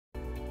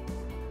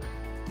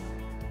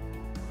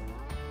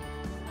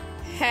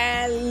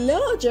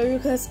Hello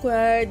Joroukas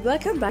squad,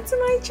 welcome back to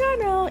my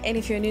channel, and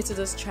if you're new to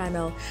this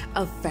channel,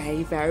 a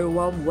very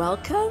warm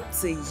welcome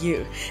to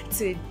you.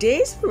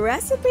 Today's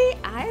recipe,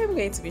 I am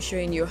going to be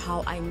showing you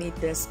how I made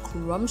this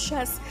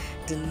scrumptious,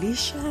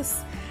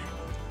 delicious,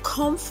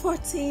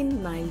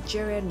 comforting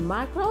Nigerian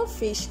mackerel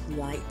fish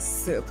light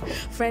soup.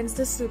 Friends,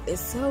 this soup is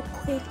so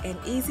quick and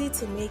easy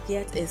to make,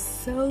 yet is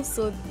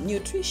so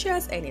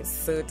nutritious and it's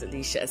so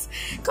delicious.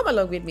 Come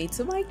along with me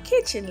to my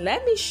kitchen.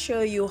 Let me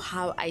show you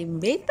how I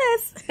made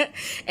this.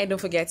 And don't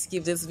forget to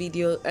give this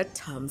video a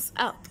thumbs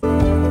up.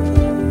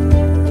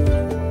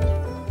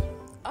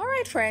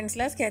 Friends,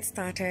 let's get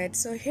started.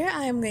 So here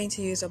I am going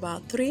to use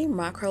about 3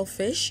 mackerel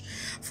fish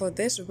for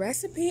this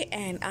recipe,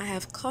 and I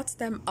have cut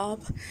them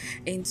up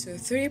into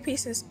 3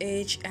 pieces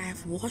each. I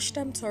have washed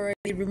them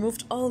thoroughly,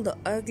 removed all the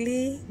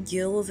ugly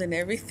gills and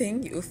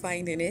everything you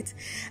find in it.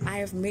 I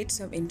have made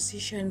some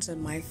incisions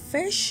on my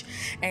fish,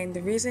 and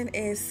the reason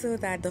is so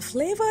that the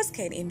flavors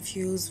can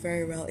infuse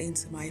very well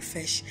into my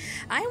fish.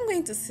 I am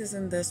going to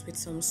season this with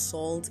some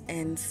salt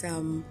and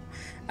some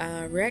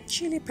red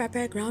chili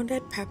pepper,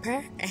 grounded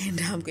pepper, and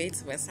I'm going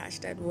to massage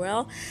that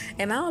well,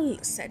 and I'll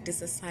set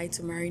this aside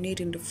to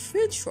marinate in the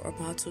fridge for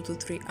about 2 to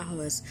 3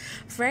 hours.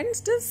 Friends,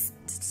 this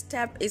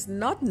step is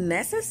not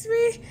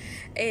necessary.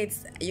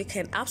 You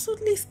can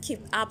absolutely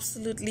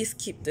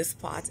skip this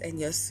part and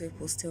your soup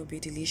will still be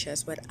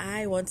delicious, but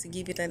I want to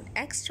give it an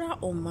extra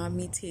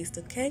umami taste.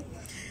 Okay,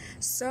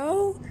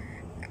 so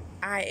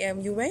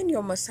when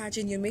you're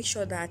massaging, you make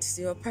sure that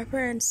your pepper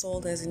and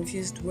salt is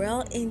infused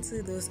well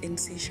into those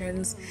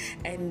incisions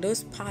and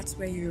those parts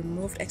where you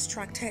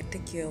extracted the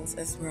gills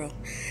as well.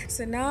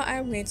 So now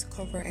I'm going to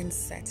cover and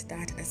set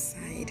that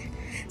aside.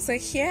 So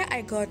here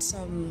I got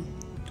some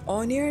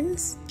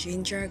onions,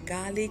 ginger,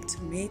 garlic,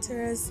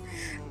 tomatoes,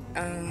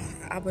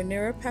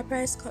 habanero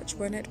pepper, scotch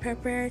bonnet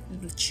pepper,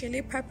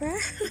 chili pepper,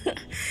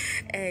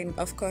 and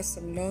of course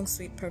some long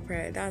sweet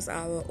pepper. That's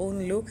our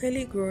own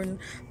locally grown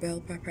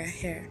bell pepper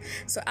here.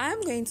 So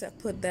I'm going to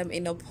put them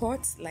in a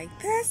pot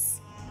like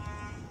this.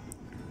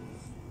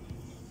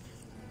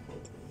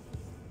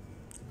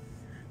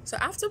 So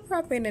after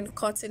prepping and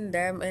cutting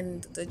them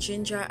and the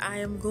ginger, I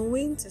am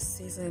going to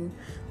season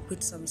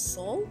with some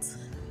salt,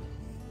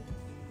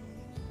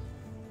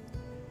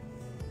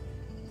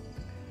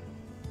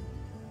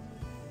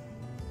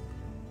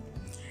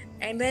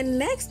 and then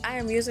next I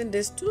am using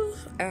these 2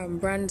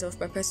 brands of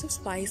pepper soup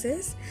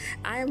spices.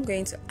 I am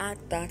going to add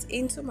that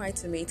into my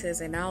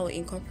tomatoes, and I'll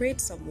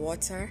incorporate some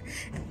water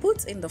and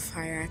put in the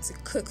fire to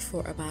cook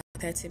for about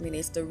 30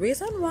 minutes. The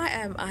reason why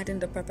I'm adding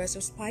the pepper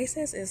soup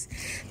spices is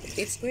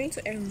it's going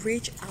to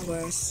enrich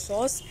our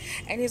sauce,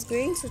 and it's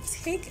going to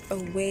take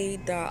away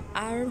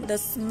the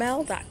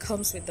smell that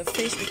comes with the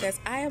fish,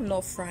 because I am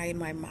not frying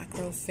my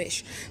mackerel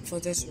fish for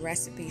this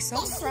recipe.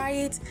 Some fry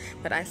it,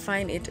 but I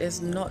find it is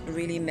not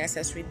really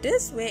necessary.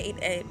 This way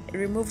it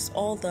removes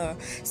all the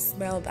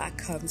smell that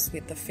comes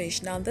with the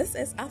fish. Now this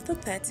is after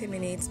 30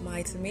 minutes.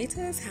 My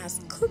tomatoes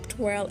has cooked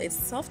well, it's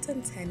soft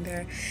and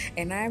tender,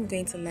 and I'm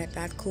going to let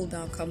that cool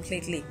down completely.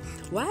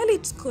 While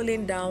it's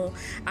cooling down,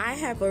 I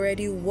have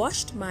already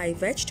washed my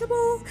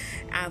vegetable.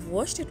 I've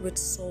washed it with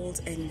salt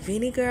and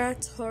vinegar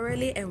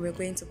thoroughly, and we're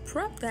going to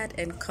prep that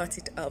and cut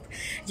it up.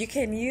 You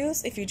can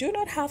use, if you do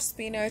not have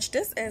spinach,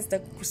 this is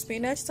the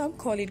spinach, some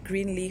call it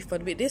green leaf,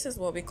 but this is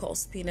what we call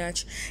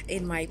spinach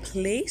in my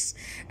place,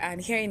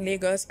 and here in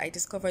Lagos I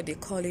discovered they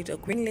call it a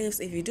green leaves.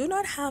 If you do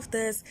not have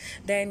this,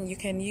 then you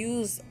can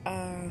use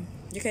the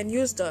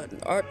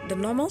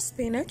normal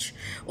spinach,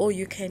 or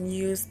you can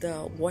use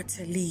the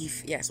water leaf.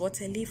 Yes,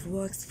 water leaf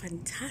works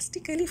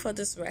fantastically for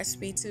this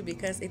recipe too,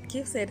 because it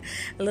gives it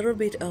a little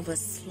bit of a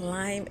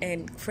slime,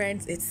 and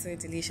friends, it's so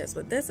delicious.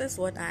 But this is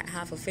what I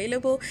have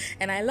available,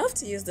 and I love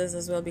to use this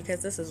as well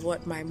because this is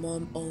what my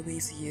mom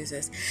always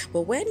uses.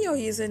 But when you're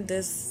using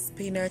this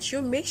spinach,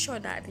 you make sure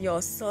that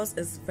your sauce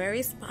is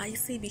very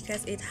spicy,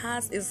 because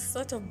it's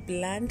sort of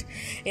bland.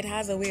 It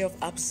has a way of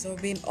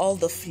absorbing all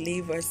the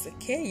flavors.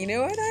 Okay, you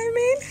know what I mean?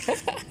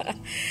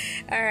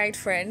 All right,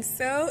 friends,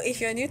 so if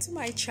you're new to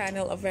my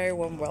channel, a very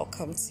warm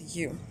welcome to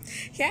you.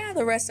 Here are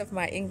the rest of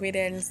my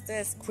ingredients.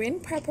 There's green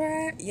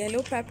pepper,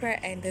 yellow pepper,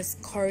 and this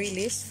curry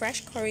leaves,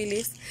 fresh curry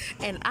leaves,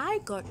 and I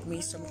got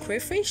me some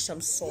crayfish, some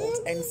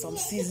salt, and some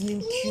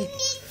seasoning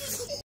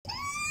cubes.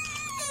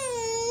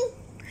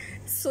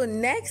 So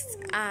next,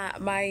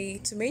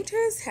 my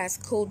tomatoes has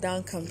cooled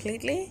down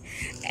completely,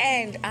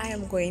 and I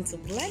am going to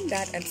blend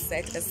that and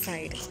set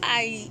aside.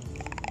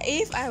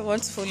 If I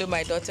want to follow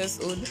my daughter's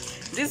own,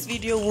 this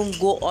video won't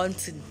go on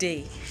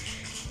today.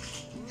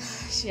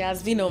 She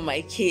has been on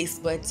my case,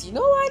 but you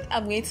know what?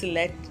 I'm going to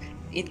let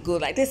it go.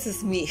 Like, this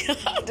is me.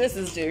 This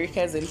is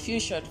Joroukas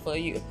Infusion for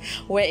you.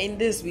 We're in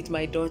this with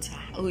my daughter.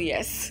 Oh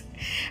yes.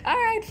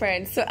 Alright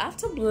friends, so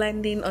after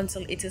blending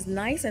until it is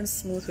nice and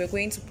smooth, we're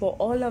going to pour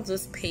all of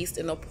this paste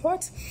in a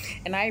pot,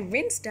 and I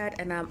rinsed that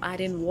and I'm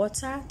adding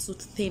water to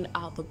thin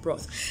out the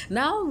broth.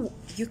 Now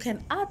you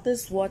can add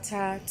this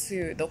water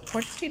to the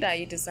quantity that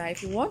you desire.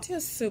 If you want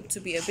your soup to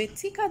be a bit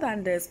thicker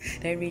than this,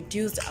 then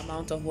reduce the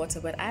amount of water,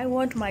 but I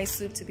want my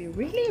soup to be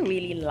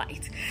really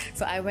light,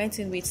 so I went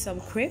in with some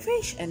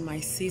crayfish and my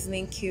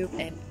seasoning cube,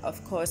 and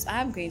of course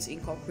I'm going to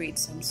incorporate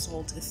some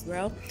salt as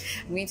well.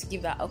 I'm going to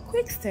give that a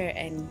quick stir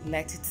and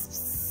let it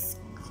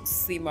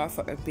simmer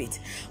for a bit.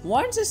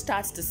 Once it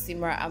starts to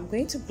simmer, I'm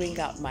going to bring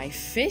out my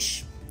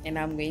fish and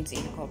I'm going to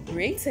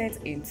incorporate it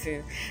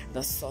into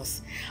the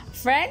sauce.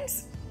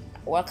 Friends,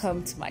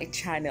 welcome to my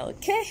channel.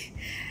 Okay,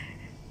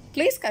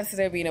 please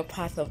consider being a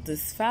part of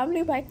this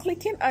family by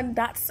clicking on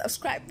that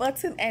subscribe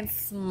button and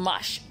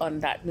smash on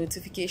that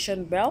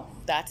notification bell.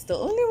 That's the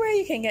only way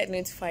you can get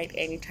notified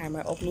anytime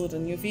I upload a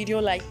new video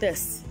like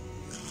this.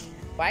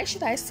 Why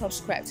should I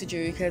subscribe to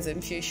Joroukas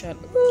Infusion?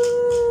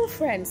 Ooh,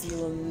 friends, you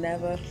will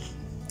never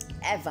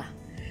ever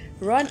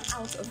run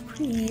out of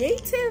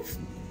creative,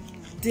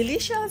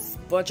 delicious,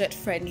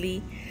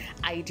 budget-friendly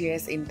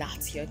ideas in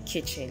that your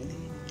kitchen.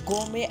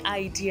 Gourmet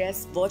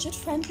ideas,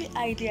 budget-friendly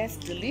ideas,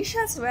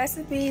 delicious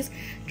recipes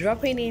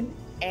dropping in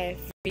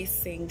every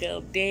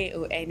single day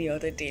or any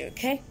other day,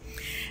 okay?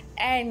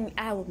 And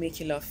I will make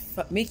you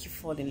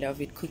fall in love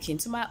with cooking.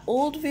 To my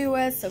old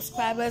viewers,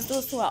 subscribers,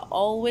 those who are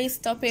always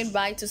stopping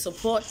by to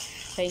support,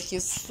 thank you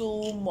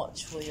so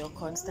much for your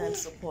constant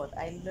support.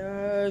 I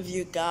love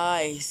you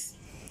guys.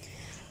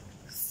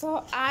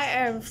 So I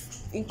have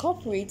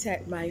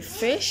incorporated my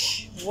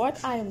fish.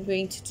 What I am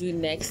going to do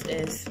next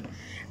is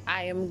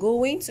I am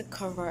going to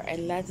cover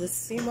and let this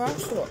simmer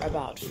for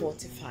about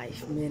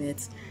 45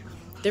 minutes.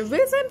 The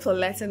reason for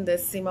letting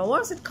this simmer,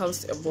 once it comes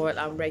to a boil,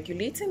 I'm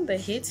regulating the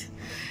heat,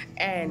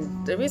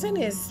 and the reason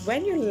is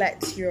when you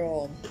let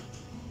your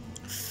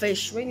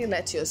fish, when you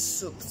let your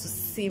soup to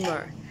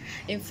simmer,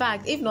 in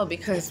fact, if not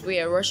because we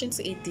are rushing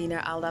to eat dinner,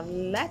 I'll have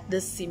let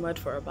this simmer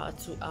for about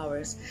 2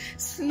 hours.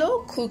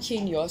 Slow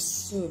cooking your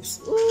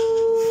soups,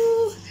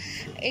 ooh,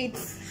 it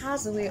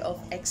has a way of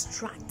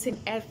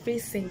extracting every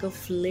single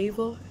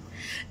flavor.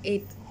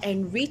 It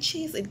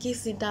enriches, it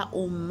gives it that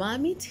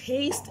umami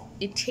taste,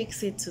 it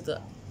takes it to the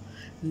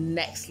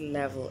next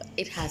level.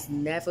 It has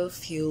never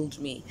fueled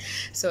me.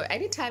 So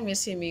anytime you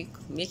see me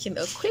making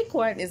a quick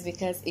one, is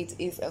because it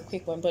is a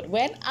quick one, but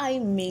when I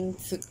mean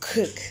to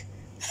cook,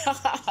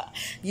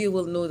 you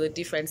will know the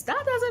difference.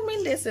 That doesn't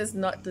mean this is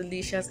not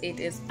delicious.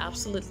 It is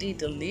absolutely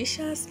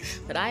delicious,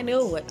 but I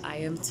know what I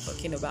am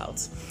talking about.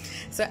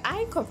 So I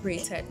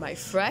incorporated my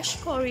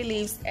fresh curry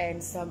leaves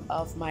and some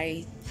of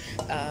my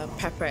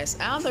peppers,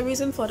 and the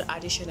reason for the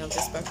addition of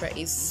this pepper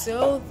is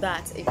so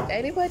that if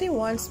anybody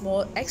wants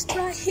more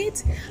extra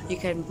heat, you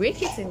can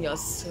break it in your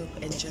soup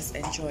and just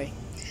enjoy.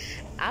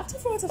 After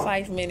 4 to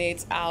 5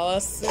 minutes, our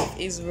soup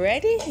is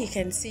ready. You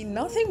can see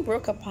nothing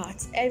broke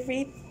apart.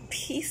 Every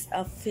piece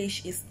of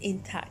fish is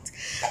intact.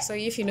 So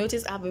if you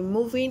notice, I've been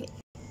moving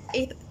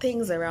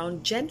things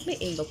around gently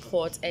in the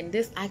pot, and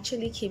this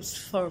actually keeps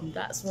firm.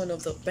 That's one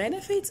of the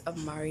benefits of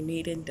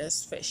marinating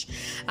this fish.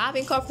 I've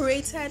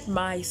incorporated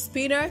my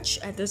spinach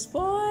at this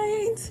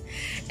point,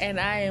 and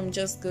I am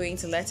just going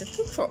to let it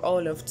cook for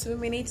all of 2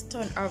 minutes.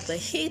 Turn off the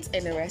heat,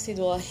 and the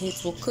residual heat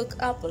will cook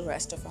up the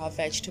rest of our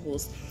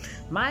vegetables.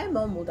 My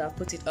mom would have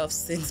put it off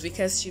since,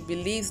 because she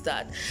believes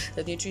that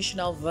the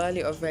nutritional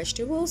value of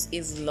vegetables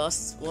is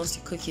lost once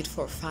you cook it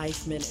for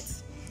 5 minutes.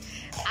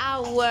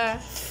 Our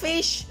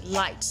fish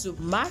light soup,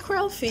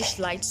 mackerel fish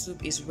light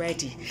soup, is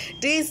ready.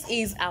 This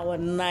is our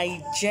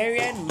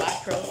Nigerian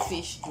mackerel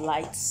fish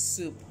light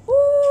soup. Woo!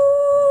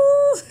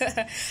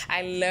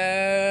 I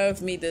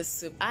love me this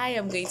soup. I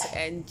am going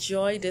to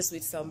enjoy this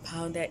with some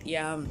pounded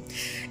yam.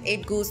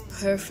 It goes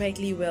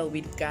perfectly well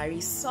with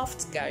gari,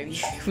 soft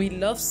gari. We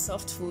love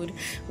soft food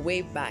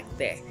way back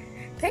there.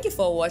 Thank you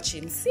for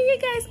watching. See you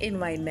guys in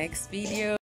my next video.